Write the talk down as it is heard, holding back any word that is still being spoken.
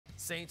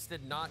Saints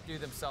did not do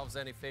themselves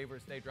any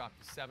favors. They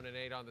dropped to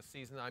 7-8 on the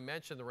season. I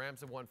mentioned the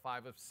Rams have won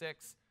 5 of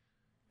 6,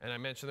 and I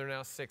mentioned they're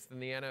now 6th in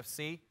the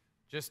NFC.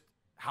 Just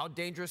how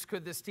dangerous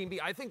could this team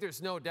be? I think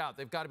there's no doubt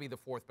they've got to be the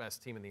 4th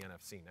best team in the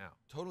NFC now.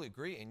 Totally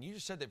agree. And you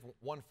just said they've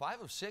won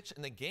 5 of 6,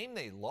 and the game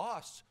they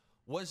lost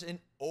was an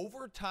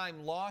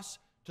overtime loss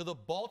to the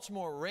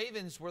Baltimore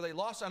Ravens, where they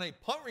lost on a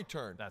punt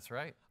return. That's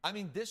right. I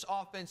mean, this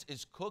offense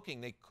is cooking.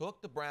 They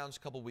cooked the Browns a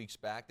couple weeks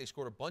back. They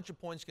scored a bunch of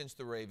points against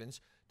the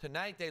Ravens.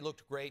 Tonight, they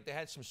looked great. They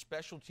had some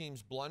special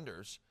teams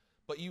blunders.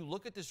 But you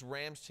look at this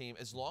Rams team,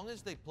 as long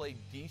as they play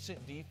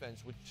decent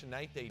defense, which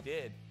tonight they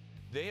did,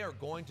 they are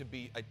going to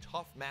be a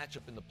tough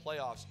matchup in the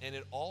playoffs. And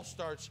it all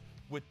starts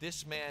with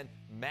this man,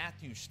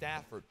 Matthew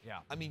Stafford. Yeah.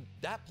 I mean,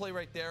 that play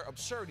right there,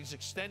 absurd. He's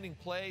extending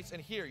plays.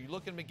 And here, you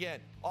look at him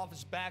again, off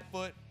his back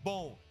foot,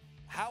 boom.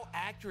 How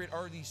accurate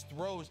are these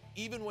throws,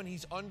 even when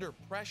he's under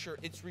pressure?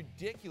 It's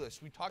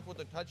ridiculous. We talked about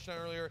the touchdown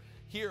earlier.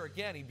 Here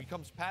again, he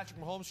becomes Patrick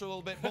Mahomes for a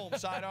little bit. Boom,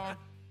 sidearm.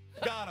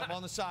 Got him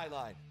on the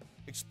sideline.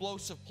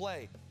 Explosive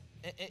play.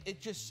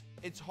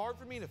 It's hard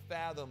for me to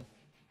fathom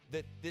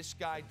that this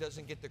guy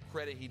doesn't get the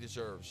credit he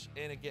deserves.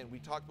 And again, we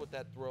talked about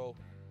that throw.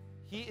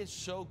 He is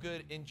so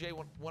good. And Jay,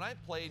 when I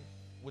played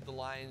with the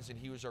Lions and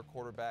he was our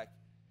quarterback,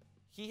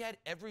 he had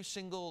every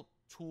single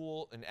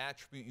tool and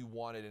attribute you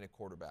wanted in a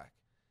quarterback.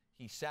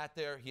 He sat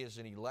there. He has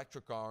an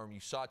electric arm. You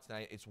saw it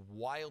tonight. It's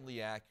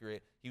wildly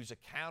accurate. He was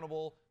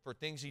accountable for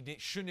things he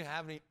shouldn't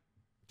have any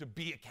to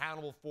be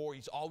accountable for.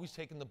 He's always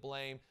taking the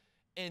blame.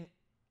 And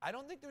I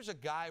don't think there's a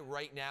guy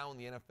right now in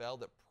the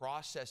NFL that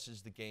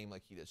processes the game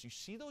like he does. You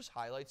see those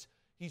highlights?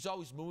 He's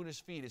always moving his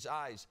feet, his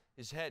eyes,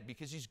 his head,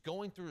 because he's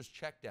going through his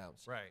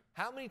checkdowns. Right.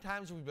 How many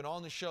times have we been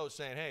on the show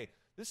saying, hey,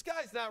 this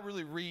guy's not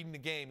really reading the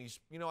game. He's,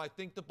 I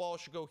think the ball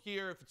should go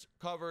here. If it's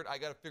covered, I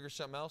got to figure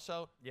something else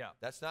out. Yeah.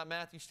 That's not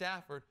Matthew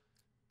Stafford.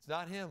 It's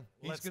not him.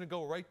 He's going to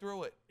go right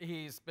through it.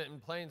 He's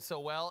been playing so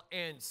well,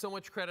 and so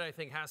much credit, I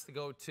think, has to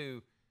go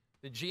to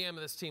the GM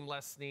of this team,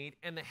 Les Snead,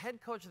 and the head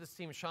coach of this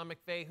team, Sean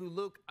McVay, who,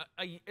 Luke,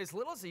 as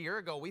little as a year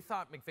ago, we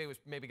thought McVay was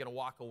maybe going to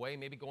walk away,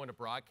 maybe go into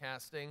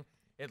broadcasting.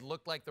 It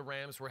looked like the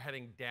Rams were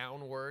heading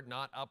downward,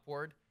 not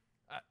upward.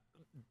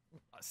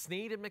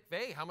 Snead and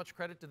McVay, how much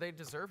credit do they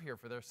deserve here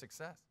for their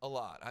success? A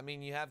lot. I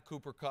mean, you have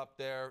Cooper Kupp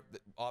there.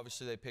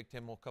 Obviously, they picked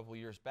him a couple of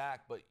years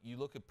back, but you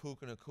look at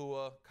Puka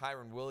Nacua,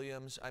 Kyron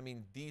Williams. I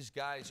mean, these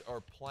guys are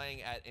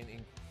playing at an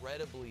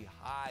incredibly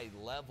high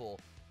level,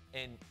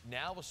 and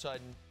now all of a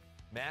sudden,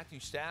 Matthew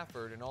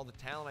Stafford and all the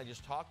talent I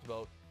just talked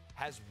about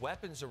has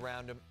weapons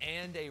around him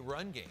and a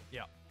run game.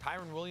 Yeah.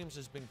 Kyron Williams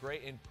has been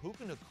great, and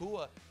Puka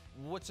Nacua,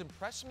 what's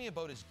impressing me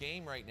about his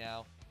game right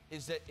now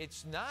is that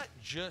it's not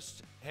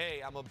just,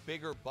 hey, I'm a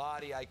bigger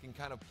body, I can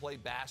kind of play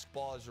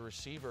basketball as a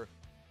receiver.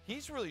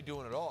 He's really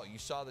doing it all. You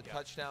saw the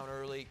touchdown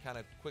early, kind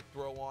of quick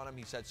throw on him.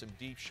 He's had some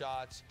deep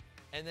shots.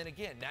 And then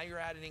again, now you're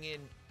adding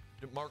in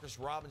Marcus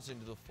Robinson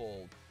to the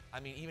fold.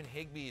 I mean, even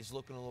Higbee is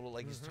looking a little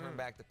like he's turned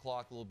back the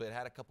clock a little bit,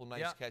 had a couple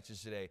nice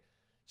catches today.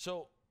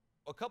 So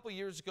a couple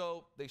years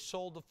ago, they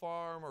sold the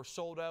farm, or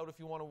sold out,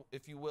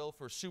 if you will,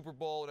 for a Super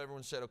Bowl, and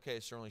everyone said, okay,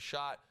 it's their only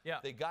shot. Yeah.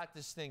 They got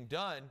this thing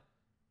done.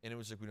 And it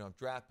was like, we don't have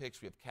draft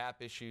picks, we have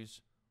cap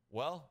issues.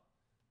 Well,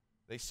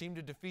 they seem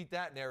to defeat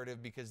that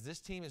narrative, because this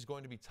team is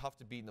going to be tough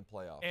to beat in the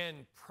playoffs.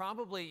 And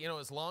probably,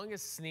 as long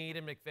as Snead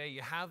and McVay,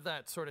 you have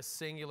that sort of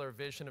singular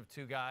vision of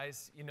two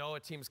guys, a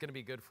team's going to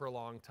be good for a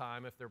long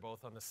time if they're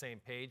both on the same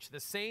page. The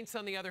Saints,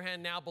 on the other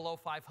hand, now below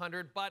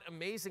 500, but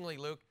amazingly,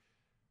 Luke,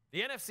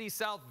 the NFC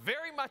South,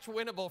 very much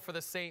winnable for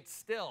the Saints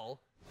still.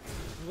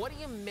 What do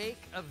you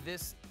make of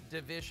this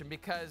division?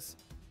 Because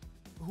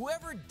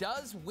whoever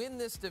does win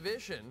this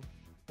division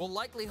will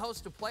likely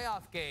host a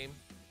playoff game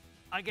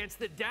against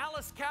the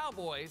Dallas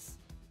Cowboys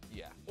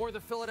or the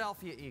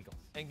Philadelphia Eagles.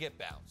 And get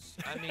bounced.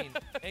 I mean,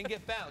 and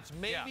get bounced.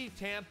 Maybe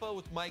Tampa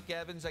with Mike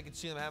Evans. I could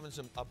see them having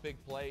a big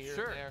play here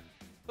and there.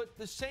 But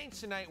the Saints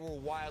tonight were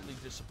wildly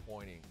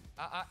disappointing.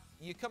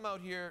 You come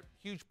out here,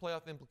 huge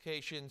playoff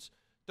implications.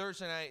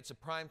 Thursday night, it's a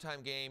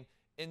primetime game,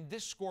 and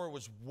this score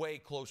was way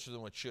closer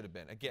than what should have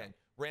been. Again,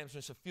 Rams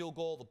missed a field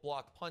goal, the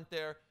blocked punt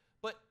there.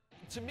 But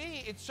to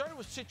me, it started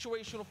with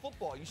situational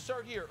football. You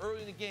start here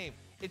early in the game.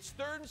 It's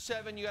 3rd and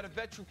 7. You got a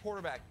veteran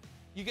quarterback.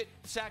 You get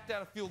sacked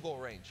out of field goal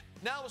range.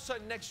 Now, all of a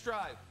sudden, next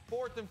drive,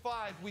 4th and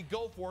 5, we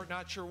go for it,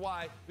 not sure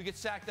why. We get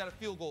sacked out of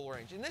field goal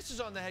range. And this is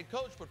on the head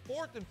coach, but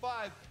 4th and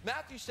 5,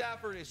 Matthew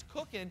Stafford is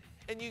cooking,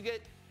 and you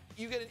get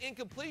an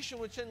incompletion,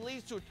 which then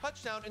leads to a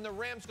touchdown, and the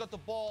Rams got the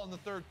ball in the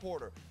 3rd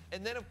quarter.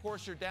 And then, of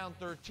course, you're down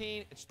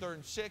 13. It's 3rd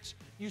and 6.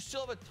 You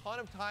still have a ton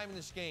of time in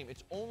this game.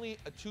 It's only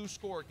a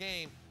 2-score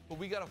game, but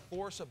we got to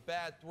force a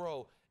bad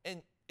throw.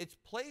 And it's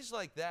plays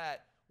like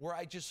that where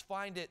I just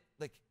find it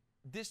like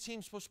this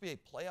team's supposed to be a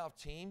playoff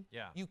team.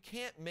 Yeah. You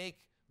can't make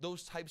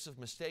those types of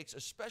mistakes,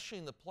 especially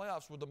in the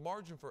playoffs where the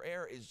margin for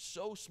error is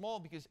so small,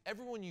 because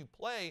everyone you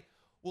play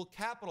will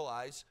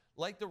capitalize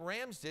like the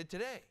Rams did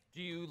today.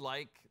 Do you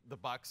like the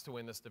Bucs to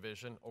win this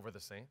division over the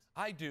Saints?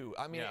 I do.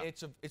 I mean,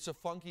 it's a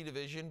funky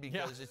division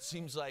because it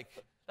seems like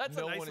That's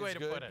no a nice one way is to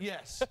good. put it.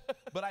 Yes.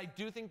 But I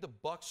do think the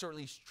Bucs are at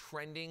least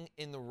trending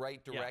in the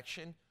right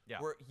direction. Yeah.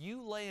 Where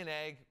you lay an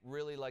egg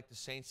really like the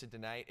Saints did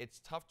tonight, it's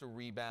tough to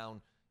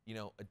rebound,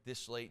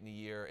 this late in the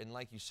year. And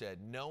like you said,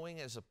 knowing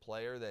as a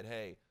player that,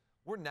 hey,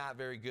 we're not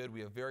very good.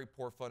 We have very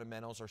poor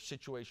fundamentals. Our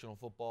situational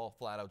football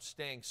flat out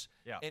stinks.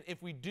 Yeah. And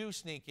if we do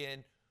sneak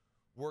in,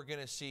 we're going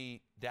to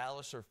see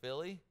Dallas or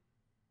Philly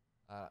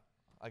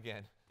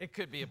again. It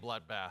could be a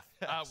bloodbath.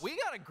 We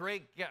got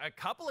a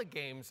couple of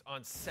games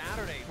on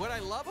Saturday. What I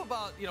love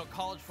about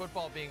college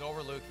football being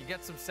over, Luke, you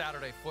get some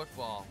Saturday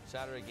football.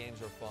 Saturday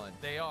games are fun.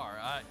 They are.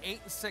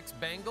 8-6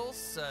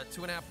 Bengals,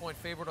 2.5-point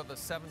favorite of the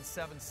 7-7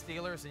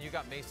 Steelers, and you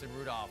got Mason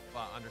Rudolph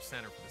under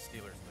center for the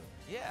Steelers, Luke.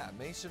 Yeah,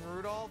 Mason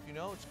Rudolph,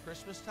 it's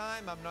Christmas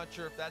time. I'm not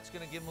sure if that's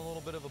going to give him a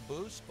little bit of a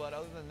boost, but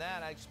other than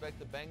that, I expect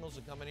the Bengals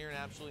to come in here and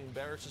absolutely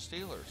embarrass the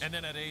Steelers. And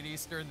then at 8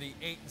 Eastern, the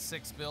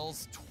 8-6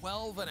 Bills,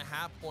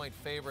 12.5-point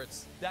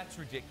favorites. That's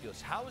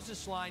ridiculous. How is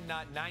this line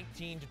not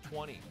 19 to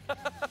 20?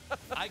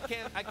 I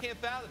can't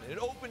fathom it. It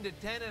opened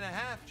at 10.5,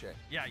 Jay.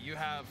 Yeah, you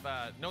have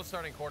no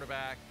starting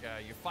quarterback.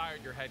 You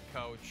fired your head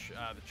coach.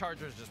 The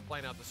Chargers just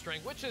playing out the string,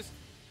 which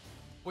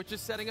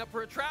is setting up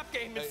for a trap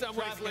game in some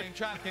ways.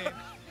 Trap game.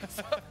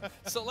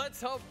 So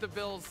let's hope the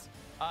Bills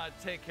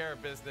take care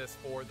of business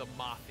for the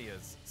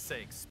Mafia's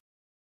sakes.